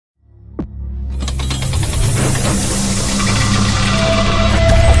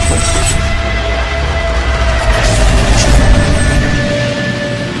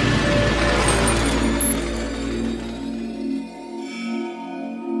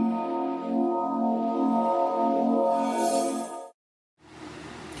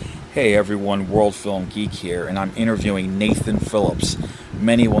Hey everyone, World Film Geek here, and I'm interviewing Nathan Phillips.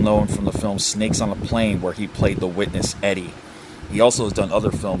 Many will know him from the film Snakes on a Plane, where he played the witness Eddie. He also has done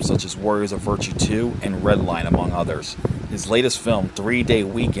other films such as Warriors of Virtue 2 and Redline, among others. His latest film, 3-Day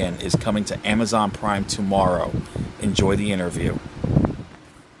Weekend, is coming to Amazon Prime tomorrow. Enjoy the interview.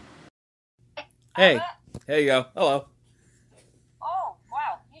 Hey, there you go. Hello. Oh,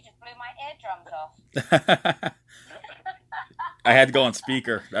 wow, you just blew my eardrums off. I had to go on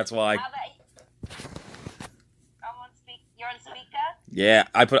speaker, that's why. How about I'm on you're on speaker? Yeah,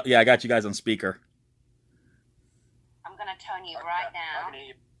 I got you guys on speaker. I'm going to tone you right now.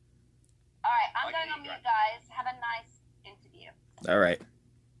 Alright, I'm going on mute, guys. Have a nice interview. All right.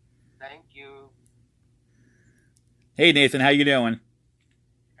 Thank you. Hey Nathan, how you doing?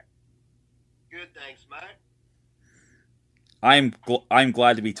 Good, thanks, mate. I'm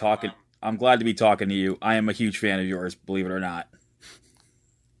glad to be talking. I'm glad to be talking to you. I am a huge fan of yours, believe it or not.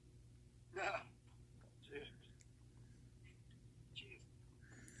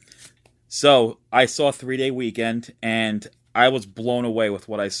 So I saw 3-Day Weekend, and I was blown away with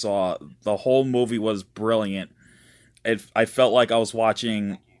what I saw. The whole movie was brilliant. I felt like I was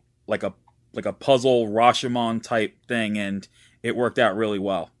watching like a puzzle Rashomon type thing, and it worked out really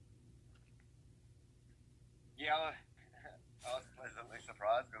well. Yeah, I was pleasantly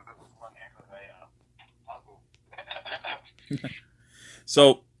surprised because it was one heck of a puzzle.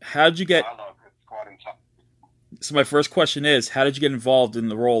 So how'd you get? Dialogue is quite intense. So my first question is, how did you get involved in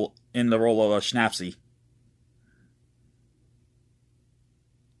the role of Schnapsy?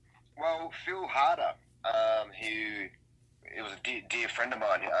 Well, Phil Harder, who it was a dear friend of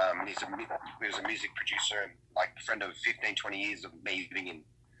mine. He was a music producer and like a friend of 15, 20 years of me living in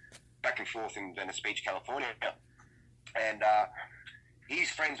back and forth in Venice Beach, California. And he's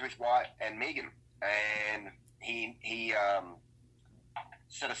friends with Wyatt and Megan, and he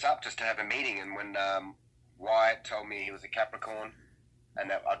set us up just to have a meeting. And when Wyatt told me he was a Capricorn and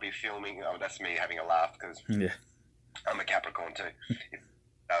that I'd be filming, oh, that's me having a laugh because Yeah. I'm a Capricorn too.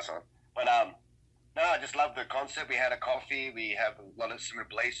 That's on. But no, I just love the concept. We had a coffee. We have a lot of similar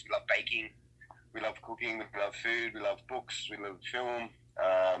beliefs. We love baking. We love cooking. We love food. We love books. We love film.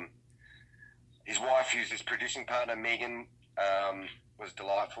 His wife, who's his producing partner, Megan, was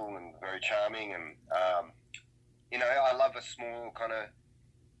delightful and very charming. And I love a small kind of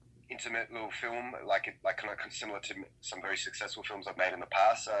intimate little film, like kind of similar to some very successful films I've made in the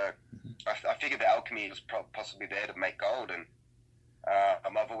past. So I figured the alchemy was possibly there to make gold, and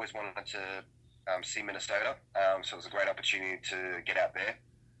I've always wanted to see Minnesota, so it was a great opportunity to get out there,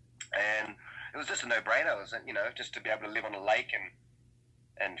 and it was just a no-brainer. It was, just to be able to live on a lake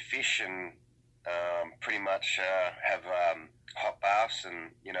and fish and pretty much have hot baths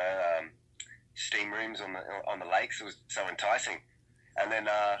and steam rooms on the lakes. It was so enticing. And then,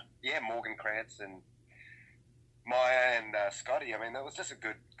 Morgan Krantz and Maya and Scotty. I mean, that was just a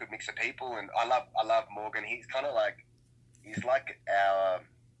good mix of people. And I love Morgan. He's kind of like, I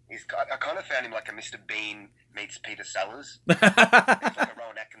kind of found him like a Mr. Bean meets Peter Sellers. He's like a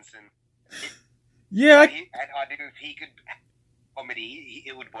Rowan Atkinson. Yeah. And I think if he could comedy,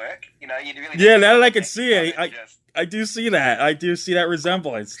 it would work. You really. Yeah, now that I can see it, I do see that. I do see that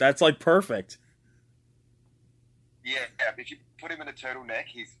resemblance. That's like perfect. Yeah, if you put him in a turtleneck,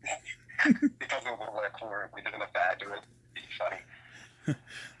 he doesn't look like for him. He doesn't have to add to it. It's funny.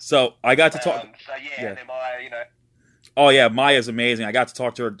 So I got to talk. And then Maya, Oh yeah, Maya's amazing. I got to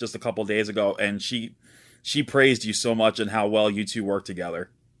talk to her just a couple days ago, and she praised you so much and how well you two work together.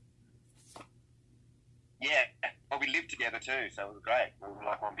 Yeah, well, we lived together too, so it was great. We were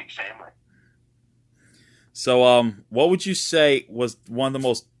like one big family. So, what would you say was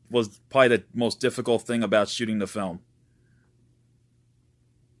probably the most difficult thing about shooting the film?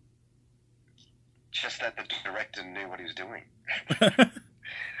 Just that the director knew what he was doing. Because the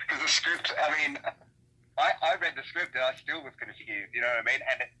script, I read the script and I still was confused, you know what I mean?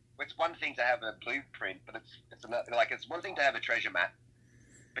 And it's one thing to have a blueprint, but it's one thing to have a treasure map,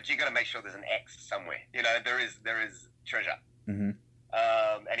 but you got to make sure there's an X somewhere. There is treasure. Mm-hmm.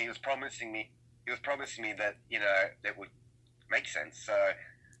 And he was promising me that that would make sense. So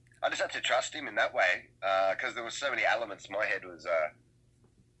I just had to trust him in that way, because there were so many elements. My head was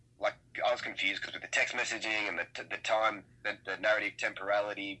I was confused because with the text messaging and the time, the narrative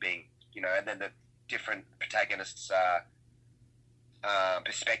temporality being, and then the different protagonists'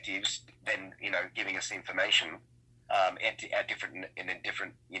 perspectives, then giving us information at different in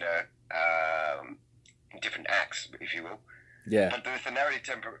different acts, if you will. Yeah. But with the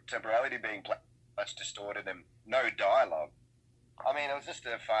narrative temporality being much distorted and no dialogue, I mean, it was just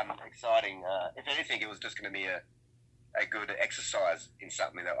a fun, exciting. If anything, it was just going to be a good exercise in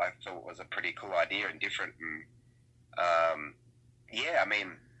something that I thought was a pretty cool idea and different. And yeah, I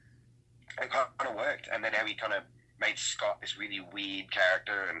mean, it kind of worked. And then how he kind of made Scott this really weird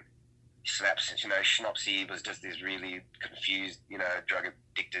character, and Snaps, Schnopsy was just this really confused, drug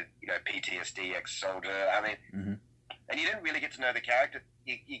addicted, PTSD ex-soldier. I mean, and you didn't really get to know the character.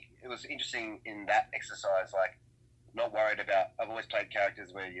 It was interesting in that exercise, like, not worried about. I've always played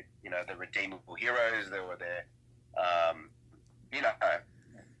characters where the redeemable heroes. They were there,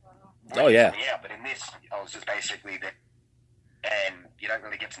 Oh yeah. Yeah, but in this, I was just basically there, and you don't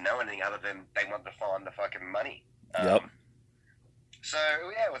really get to know anything other than they want to find the fucking money. Yep. So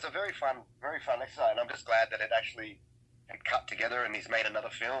yeah, it was a very fun exercise, and I'm just glad that it actually had cut together, and he's made another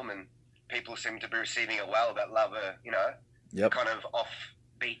film, and people seem to be receiving it well. That love Yep. kind of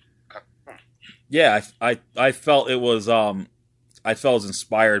offbeat. Yeah, I felt it was I felt it was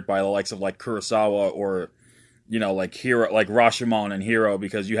inspired by the likes of like Kurosawa or like Hero, like Rashomon and Hero,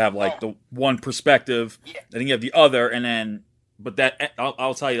 because you have like the one perspective, then you have the other, and then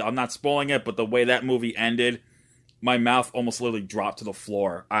I'll tell you, I'm not spoiling it, but the way that movie ended, my mouth almost literally dropped to the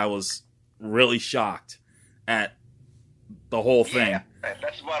floor. I was really shocked at the whole thing. Yeah,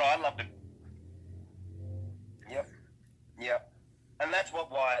 that's what I loved. Yep. And that's what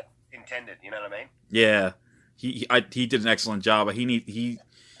Wyatt intended. You know what I mean? Yeah, he did an excellent job.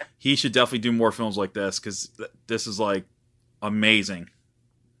 He should definitely do more films like this, because this is like amazing.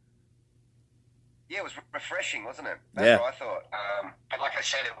 Yeah, it was refreshing, wasn't it? That's what I thought. But like I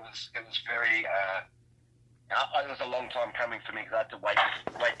said, it was very. It was a long time coming for me, because I had to wait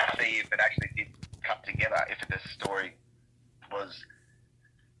to see if it actually did cut together. If the story was,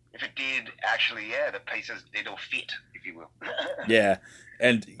 if it did actually, the pieces did all fit, if you will. Yeah,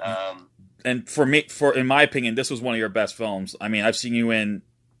 and in my opinion, this was one of your best films. I mean, I've seen you in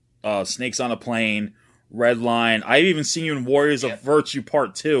Snakes on a Plane, Red Line. I've even seen you in Warriors of Virtue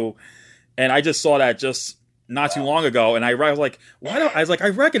Part 2, and I just saw that just not too long ago, and I was like, I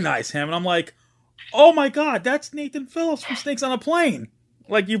recognize him, and I'm like, oh my god, that's Nathan Phillips from Snakes on a Plane.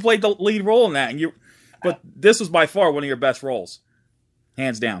 Like, you played the lead role in that, but this was by far one of your best roles,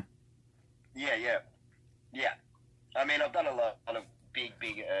 hands down. Yeah. I mean, I've done a lot of big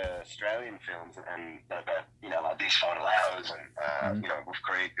Australian films, and like These Final Hours, and Wolf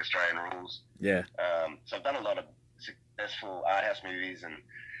Creek, Australian Rules. Yeah. So I've done a lot of successful art house movies and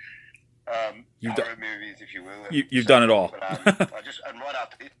horror movies, if you will. You've done it all. But, and right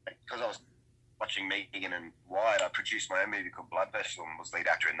after this, because I was watching Megan and Wyatt, I produced my own movie called Blood Vessel and was lead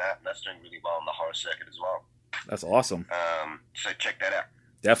actor in that, and that's doing really well on the horror circuit as well. That's awesome. So check that out.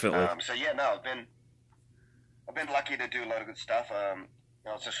 Definitely. I've been lucky to do a lot of good stuff. I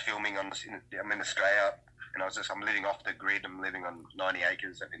was just filming I'm in Australia, and I'm living off the grid. I'm living on 90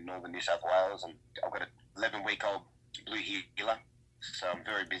 acres in northern New South Wales, and I've got an 11-week-old blue heeler, so I'm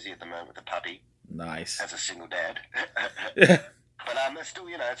very busy at the moment with the puppy. Nice. As a single dad. But it's still,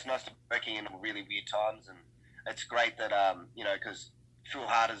 it's nice to be working in really weird times, and it's great that, because Phil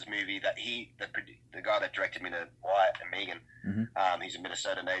Harder's movie that the guy that directed me to Wyatt and Megan, he's a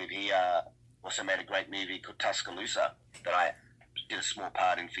Minnesota native. He also made a great movie called Tuscaloosa that I did a small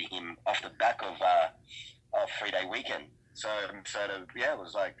part in for him off the back of 3-Day Weekend. So it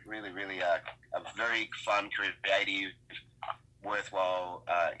was like really, really a very fun, creative, worthwhile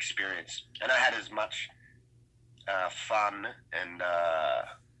experience, and I had as much fun and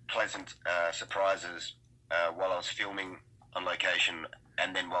pleasant surprises while I was filming on location,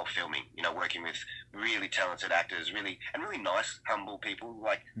 and then while filming, working with really talented actors, really nice, humble people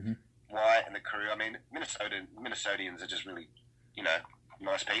like Wyatt and the crew. I mean, Minnesotans are just really,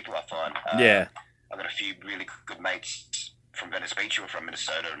 nice people, I find. I've got a few really good mates from Venice Beach who are from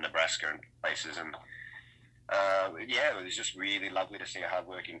Minnesota and Nebraska and places, and it was just really lovely to see a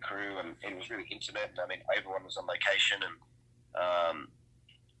hard-working crew, and it was really intimate. I mean, everyone was on location, and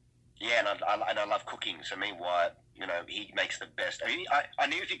I love cooking. So me and Wyatt, he makes the best. I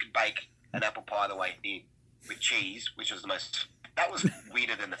knew if he could bake an apple pie the way he did with cheese, which was that was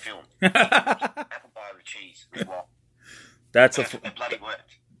weirder than the film. Apple pie with cheese. Well, it bloody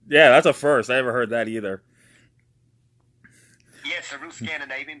worked. Yeah, that's a first. I never heard that either. Yeah, it's a real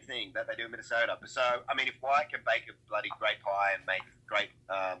Scandinavian thing that they do in Minnesota. So, I mean, if Wyatt can bake a bloody great pie and make great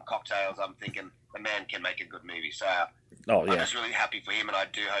cocktails, I'm thinking the man can make a good movie. So, I'm just really happy for him, and I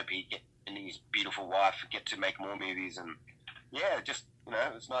do hope he and his beautiful wife get to make more movies. And just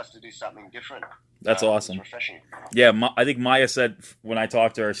it's nice to do something different. That's awesome. It's refreshing. Yeah, I think Maya said when I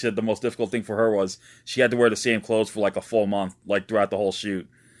talked to her, she said the most difficult thing for her was she had to wear the same clothes for like a full month, like throughout the whole shoot.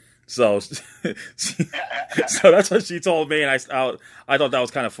 So that's what she told me, and I thought that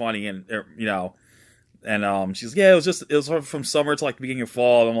was kind of funny, and And she's yeah, it was from summer to like the beginning of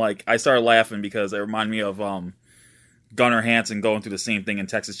fall. And I'm like, I started laughing because it reminded me of Gunnar Hansen going through the same thing in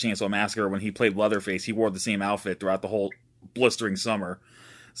Texas Chainsaw Massacre when he played Leatherface. He wore the same outfit throughout the whole blistering summer.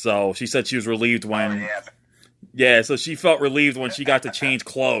 So she said she was relieved when, yeah, so she felt relieved when she got to change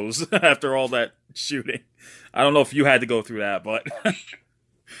clothes after all that shooting. I don't know if you had to go through that, but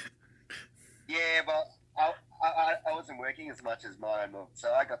yeah, but I wasn't working as much as mine,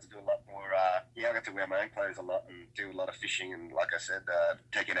 so I got to do a lot more. I got to wear my own clothes a lot and do a lot of fishing and, like I said,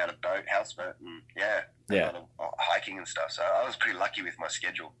 take it out of houseboat, and a lot of hiking and stuff. So I was pretty lucky with my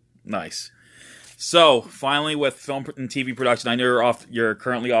schedule. Nice. So finally, with film and TV production, I know you're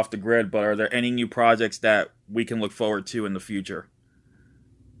currently off the grid, but are there any new projects that we can look forward to in the future?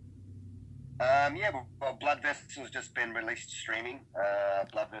 Well, Blood Vessel's just been released streaming.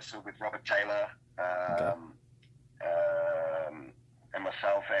 Blood Vessel with Robert Taylor. And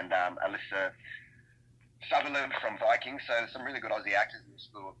myself and Alyssa Sutherland from Vikings. So some really good Aussie actors in this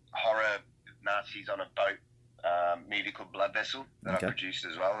little horror Nazis on a boat movie called Blood Vessel that I produced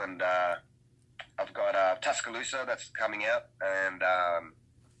as well. And I've got Tuscaloosa that's coming out, and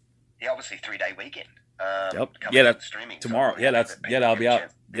obviously 3-Day Weekend. That's streaming tomorrow. So that'll be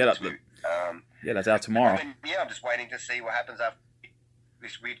out. That's out tomorrow. I'm just waiting to see what happens after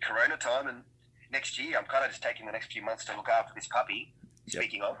this weird Corona time, and next year I'm kind of just taking the next few months to look after this puppy.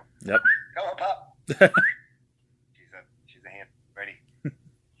 Speaking of, go on, pup. she's a hand, ready.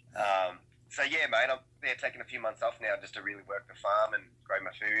 So yeah, mate, I'm taking a few months off now just to really work the farm and grow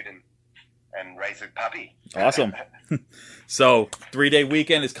my food and raise a puppy. Awesome. So 3-Day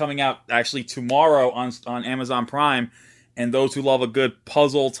Weekend is coming out actually tomorrow on Amazon Prime, and those who love a good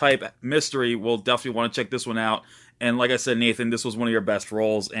puzzle type mystery will definitely want to check this one out. And like I said, Nathan, this was one of your best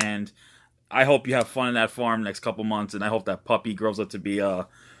roles, and I hope you have fun in that farm next couple months, and I hope that puppy grows up to be a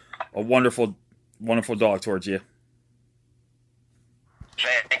wonderful, wonderful dog towards you.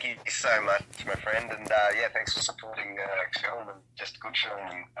 Thank you so much, my friend, and thanks for supporting film and just good film,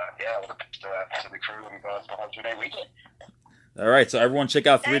 and all the best to the crew and guys behind 3-Day Weekend. All right, so everyone check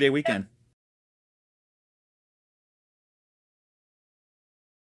out 3-Day Weekend.